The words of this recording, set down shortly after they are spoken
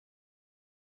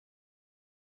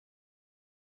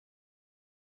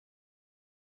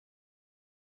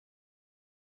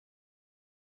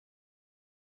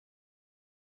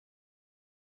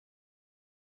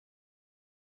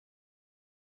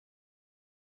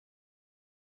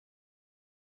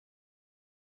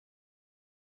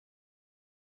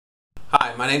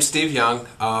Hi, my name's Steve Young.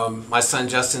 My son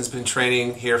Justin's been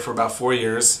training here for about 4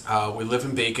 years. We live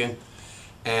in Beacon,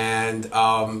 and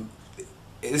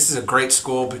this is a great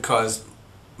school because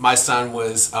my son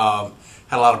had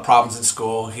a lot of problems in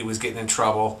school. He was getting in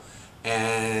trouble,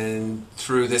 and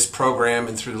through this program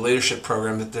and through the leadership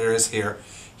program that there is here,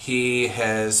 he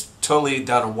has totally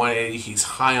done a 180. He's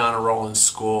high on a roll in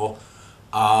school.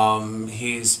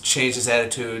 He's changed his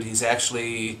attitude. He's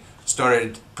actually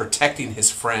started protecting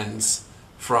his friends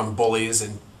from bullies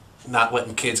and not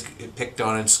letting kids get picked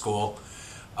on in school.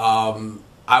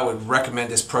 I would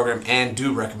recommend this program, and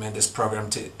do recommend this program,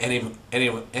 to any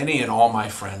and all my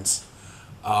friends.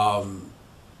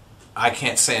 I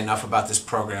can't say enough about this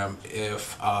program.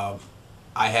 If I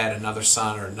had another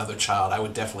son or another child, I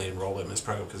would definitely enroll him in this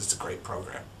program because it's a great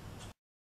program.